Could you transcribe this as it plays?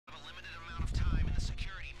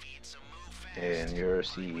And you're a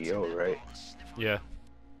CEO, right? Yeah,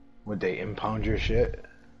 Would they impound your shit?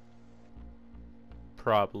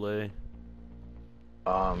 probably.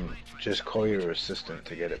 Just call your assistant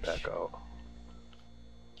to get it back out.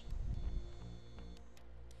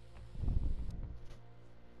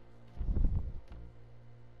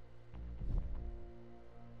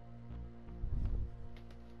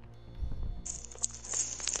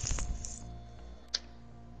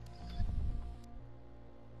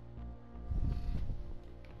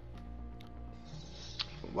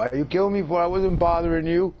 Why you kill me for? I wasn't bothering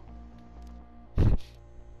you.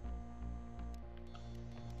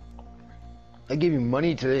 I gave you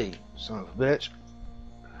money today, son of a bitch.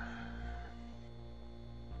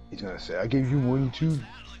 He's gonna say, I gave you money too.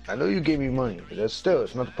 I know you gave me money, but that's still,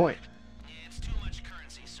 it's not the point.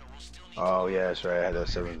 Oh yeah, that's right, I had that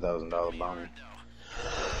 $7,000 bounty.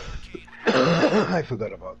 I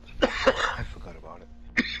forgot about I forgot about it.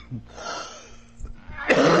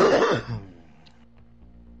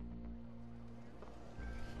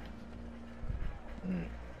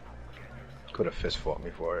 Could have fist fought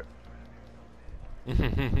me for it.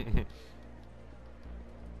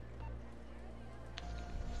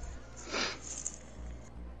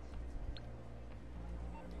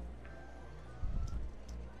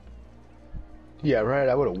 Yeah, right,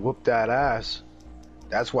 I would have whooped that ass.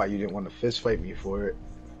 That's why you didn't want to fist fight me for it.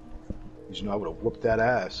 You know, I would have whooped that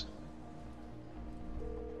ass.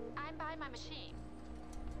 I'm by my machine.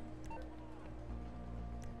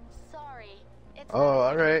 Sorry, it's Oh,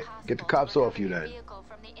 alright. Get the cops off you then. vehicle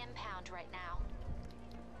from the impound right now.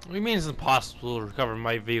 What do you mean it's impossible to recover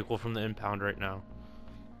my vehicle from the impound right now?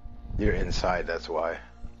 You're inside, that's why.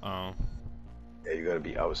 Oh. Yeah, you gotta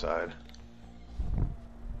be outside.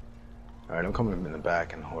 Alright, I'm coming in the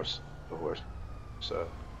back and the horse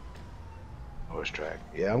track.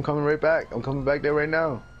 Yeah, I'm coming right back. I'm coming back there right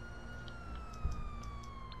now.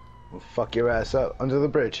 I'll fuck your ass up under the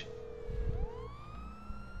bridge.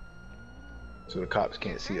 So the cops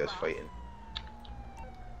can't see us fighting.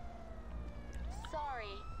 Sorry,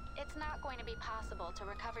 it's not going to be possible to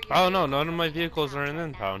recover your Oh no, vehicle none of from my the vehicles are in right now.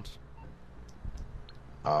 impound.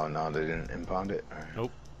 Oh no, they didn't impound it? Alright.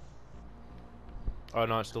 Nope. Oh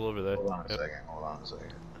no, it's still over there. Hold on a Yep. second, hold on a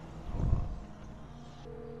second.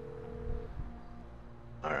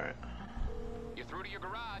 Alright. You're through to your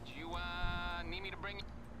garage. You, need me to bring...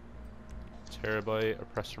 Terabyte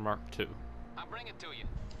Oppressor Mark II. I'll bring it to you.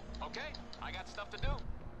 Okay? I got stuff to do.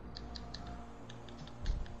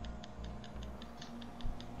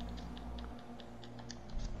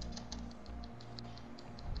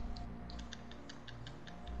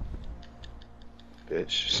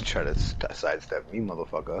 Bitch, try to sidestep me,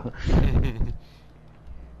 motherfucker.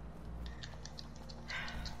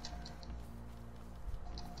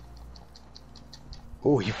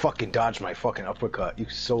 Oh, you fucking dodged my fucking uppercut. You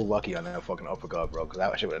so lucky on that fucking uppercut, bro, because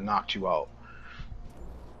that shit would have knocked you out.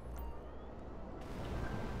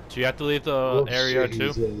 Do you have to leave the area he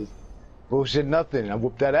too? says. Bullshit nothing. I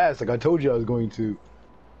whooped that ass like I told you I was going to.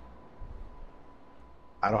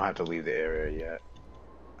 I don't have to leave the area yet.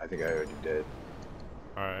 I think I already did.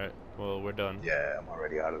 Alright, well we're done. Yeah, I'm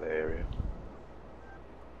already out of the area.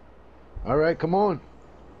 Alright, come on.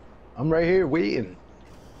 I'm right here waiting.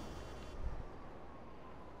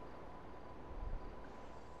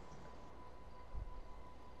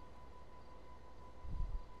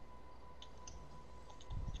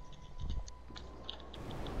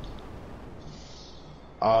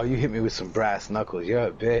 Oh, you hit me with some brass knuckles. You're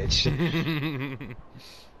a bitch.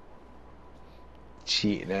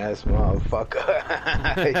 Cheating ass motherfucker.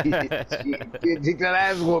 You take that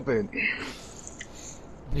ass whooping.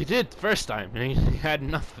 He did the first time, and he had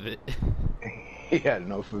enough of it. He had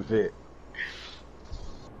enough of it.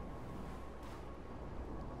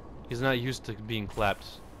 He's not used to being clapped.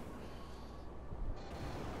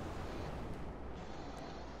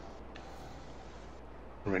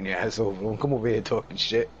 Run your ass over. Don't come over here talking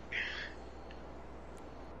shit.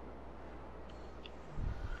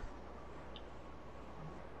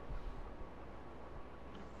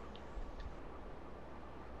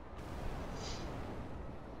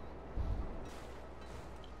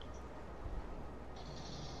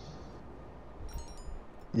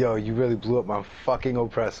 Yo, you really blew up my fucking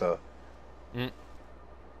oppressor. Mm.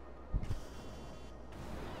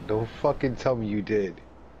 Don't fucking tell me you did.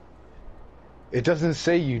 It doesn't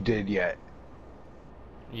say you did yet.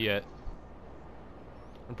 Yet.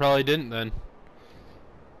 I probably didn't then.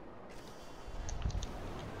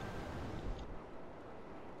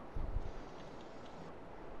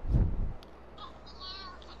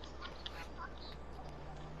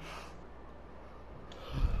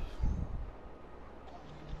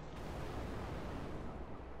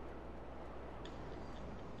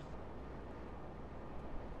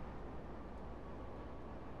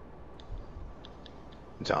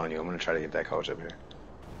 I'm telling you, I'm gonna try to get that couch up here.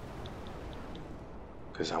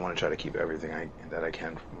 Because I want to try to keep everything that I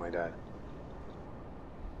can from my dad.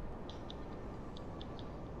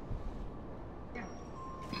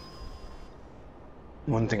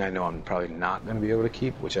 One thing I know I'm probably not going to be able to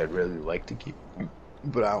keep, which I'd really like to keep,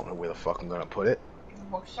 but I don't know where the fuck I'm going to put it. The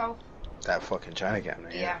bookshelf? That fucking china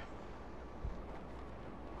cabinet, Yeah.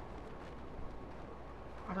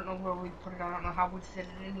 I don't know where we put it. I don't know how we'd fit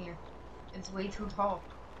it in here. It's way too tall.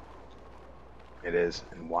 It is,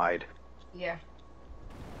 and wide. Yeah.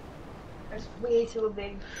 It's way too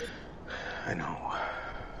big. I know.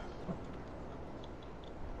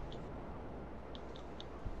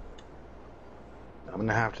 I'm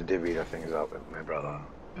gonna have to divvy the things up with my brother.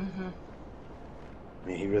 Mm-hmm. I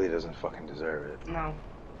mean, he really doesn't fucking deserve it. No.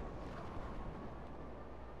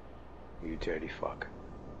 You dirty fuck.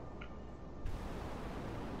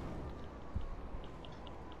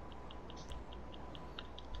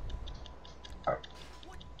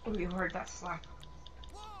 Oh, you heard that slap.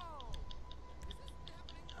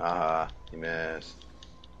 Haha, you missed.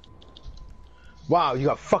 Wow, you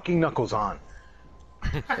got fucking knuckles on.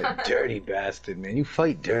 That dirty bastard, man. You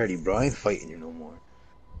fight dirty, bro. I ain't fighting you no more.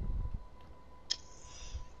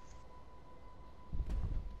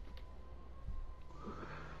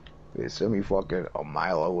 They sent me fucking a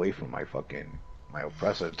mile away from my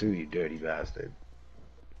oppressor too, you dirty bastard.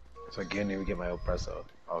 So I can't even get my oppressor.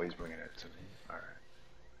 Oh, he's bringing it to me.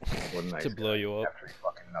 Alright. What a nice To blow you up. After he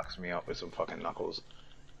fucking knocks me out with some fucking knuckles.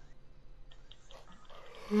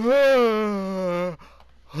 I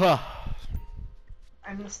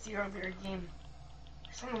missed the earlier game.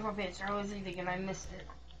 Son of a bitch, I was eating and I missed it.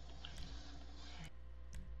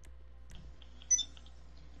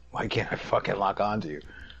 Why can't I fucking lock onto you?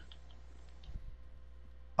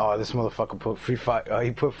 Oh, this motherfucker put free fire.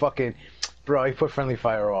 He put fucking. Bro, he put friendly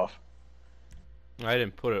fire off. I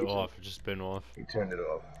didn't put it off, it just been off. He turned it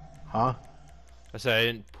off. Huh? I said I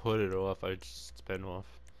didn't put it off, I just it's been off.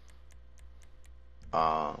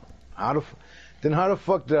 Then how the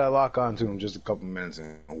fuck did I lock onto him just a couple minutes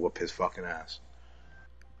and whoop his fucking ass?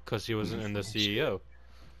 Because he wasn't in the CEO.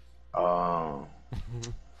 Oh.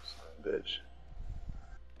 Son of a bitch.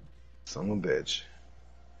 Son of a bitch.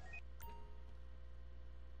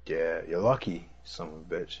 Yeah, you're lucky, son of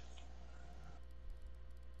a bitch.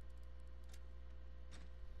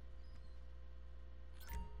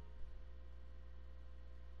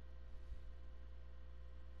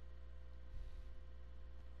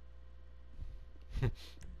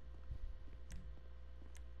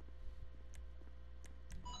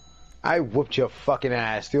 I whooped your fucking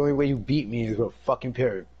ass. The only way you beat me is with a fucking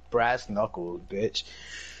pair of brass knuckles, bitch.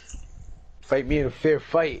 Fight me in a fair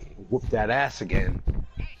fight. Whoop that ass again.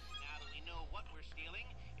 Hey, now that we know what we're stealing,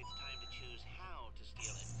 it's time to choose how to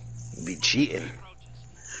steal it. Be cheating.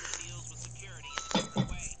 Approaches. Deals with security in a different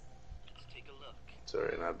way. Let's take a look.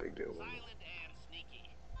 Sorry, not a big deal. Silent and sneaky.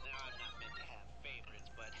 Now, I'm not meant to have favorites,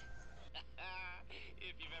 but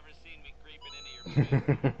if you've ever seen me creeping into your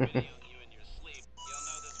bed, videoing you in your sleep, you'll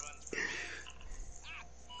know this one's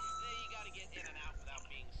for me. You gotta get in and out without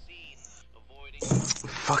being seen, avoiding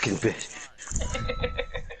Fucking bitch.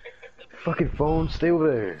 Fucking phone, stay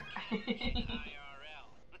over there. IRL.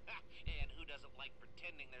 And who doesn't like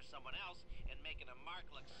pretending there's someone else and making a mark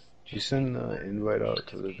look Did you send the invite out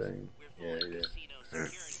to the thing? Yeah, yeah. casino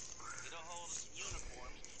security. Get a hold of some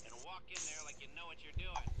uniforms and walk in there like you know what you're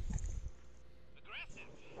doing. Aggressive.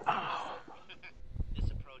 This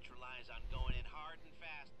approach relies on going in hard and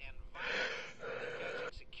fast and violent,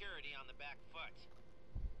 catching security on the back foot.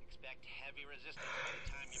 Expect heavy resistance by the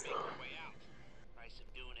time you make your way out. Price of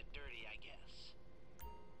doing it dirty, I guess.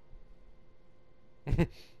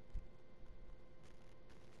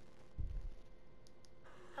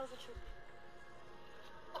 How's the troop?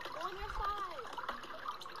 Go on your side.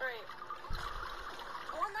 Alright.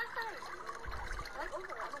 Go on that side. I'm over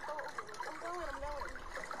it. I'm gonna go over it. I'm going.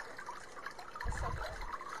 I suck at it.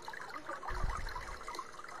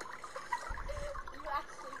 You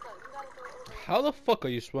actually suck. You gotta go over it. How the fuck are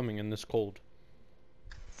you swimming in this cold?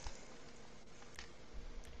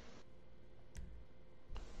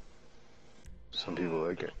 Some people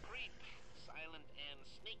like it. Creep. Silent and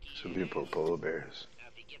sneaky. Some people polar bears. Now,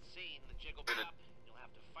 if you get seen, the jiggle pop, you'll have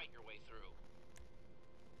to fight your way through.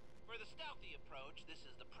 For the stealthy approach, this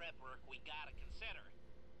is the prep work we gotta consider.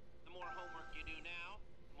 The more homework you do now,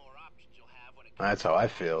 the more options you'll have when it comes That's how I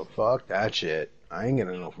feel. Fuck that shit. I ain't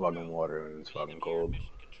getting no fucking water when it's fucking cold. mission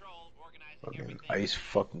control, organizing Fucking everything. ice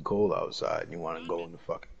fucking cold outside and you wanna go in the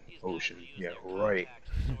fucking These guys will ocean. use Yeah, their right. contacts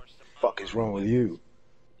to source some Fuck is wrong with you?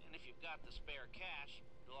 And if you've got the spare cash,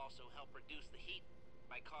 it'll also help reduce the heat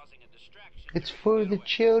by causing a distraction. It's during for the getaway.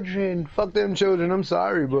 children. Fuck them children. I'm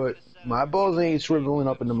sorry, but my balls ain't shriveling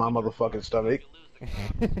up into my motherfucking stomach. You lose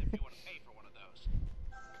the cost if you want to pay for one of those.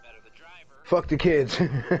 Better the driver. Fuck the kids.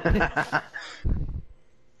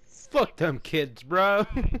 Fuck them kids, bro.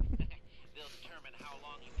 They'll determine how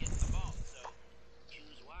long you get in the vault, so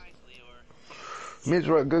choose wisely or... Means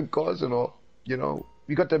we're a good cause and all. You know,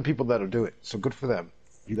 we got them people that'll do it, so good for them.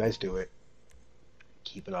 You guys do it.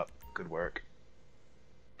 Keep it up. Good work.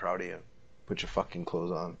 Proud of you. Put your fucking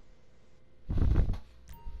clothes on.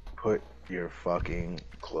 Put your fucking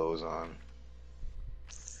clothes on.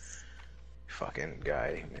 Fucking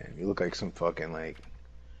guy, man. You look like some fucking, like...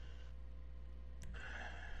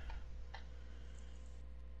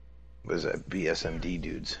 What is that? BSMD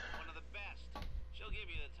dudes. One of the best. She'll give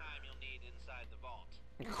you the time you'll need inside the vault.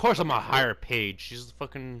 Of course I'm gonna hire Paige. She's the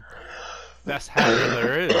fucking best hacker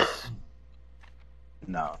there is.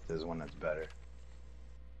 No, there's one that's better.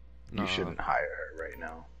 No, You shouldn't hire her right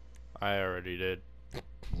now. I already did.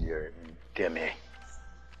 You're Demi.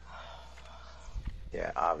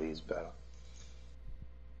 Yeah, Avi's better.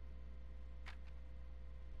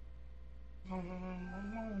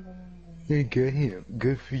 Hey, good him.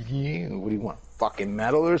 Good for you. What do you want? Fucking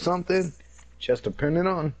medal or something? Chest to pin it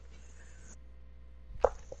on.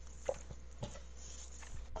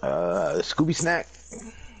 Scooby snack.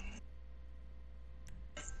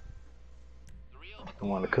 I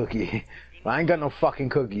want a cookie. I ain't got no fucking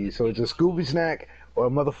cookies, so it's a Scooby snack or a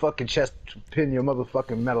motherfucking chest to pin your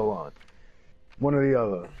motherfucking medal on. One or the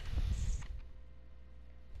other.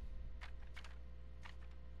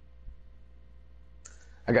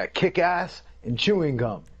 I got kick ass and chewing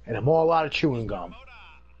gum, and I'm all out of chewing gum. Moda,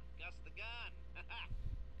 Gus the gun.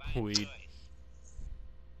 Fine Weed. choice.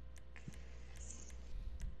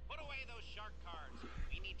 Put away those shark cards.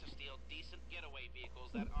 We need to steal decent getaway vehicles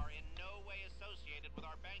that are in no way associated with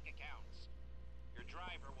our bank accounts. Your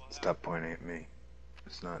driver will have... Stop pointing at me.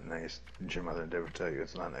 It's not nice. Did your mother ever tell you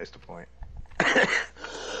it's not nice to point?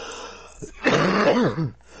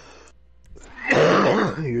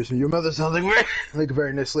 Your mother sounds like a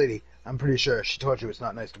very nice lady. I'm pretty sure she taught you it's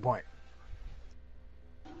not nice to point.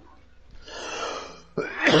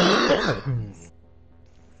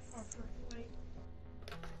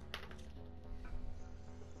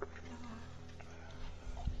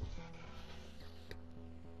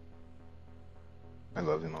 I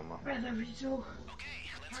love you, Mama. I love you too.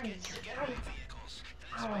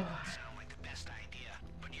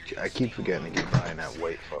 I keep forgetting to get behind that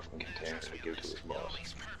white fucking container to give to his boss.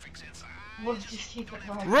 We'll just keep it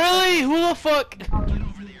going. Really? Who the fuck? I'll give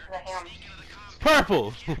you the ham.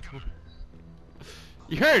 Purple.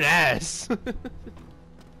 You're an ass.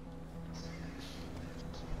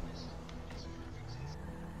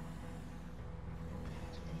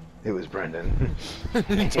 It was Brendan.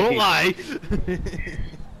 Don't lie.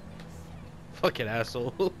 Fucking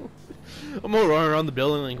asshole. I'm gonna run around the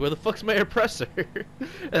building like, where the fuck's my oppressor?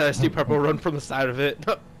 And I see Purple run from the side of it.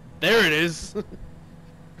 There it is.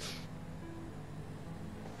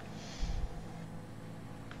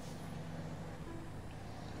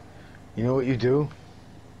 You know what you do?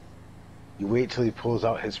 You wait till he pulls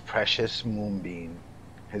out his precious moonbeam.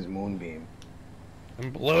 His moonbeam.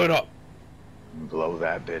 And blow it up. And blow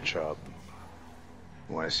that bitch up.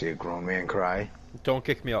 You wanna see a grown man cry? Don't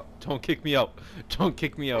kick me out. Don't kick me out. Don't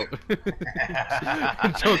kick me out.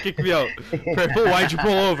 Don't kick me out. Purple, why'd you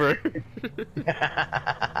pull over?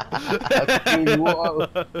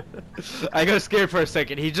 I got scared for a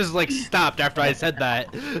second. He just like stopped after I said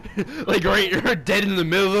that. Like right dead in the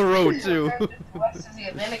middle of the road too. West of the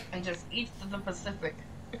Atlantic and just east of the Pacific.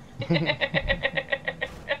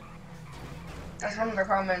 That's one of the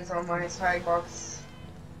comments on my Skybox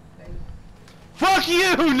thing. Fuck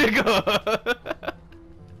you, nigga!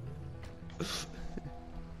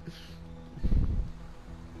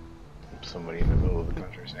 Somebody in the middle of the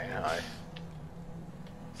country saying hi.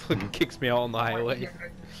 Fucking kicks me out on the highway.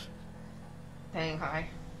 Saying hi.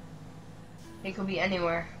 He could be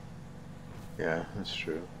anywhere. Yeah, that's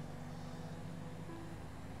true.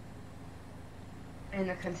 In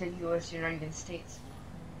the contiguous United States.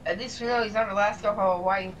 At least we know he's not Alaska or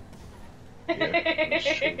Hawaii. Yeah,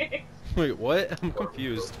 that's true. Wait, what? I'm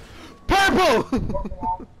confused.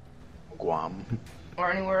 Purple! Guam.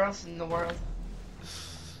 Or anywhere else in the world.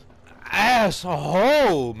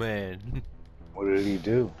 Asshole, man. What did he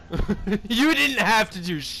do? You didn't have to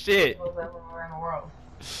do shit. Everywhere in the world.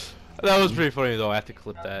 That was pretty funny though. I have to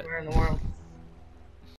clip that. Everywhere in the world.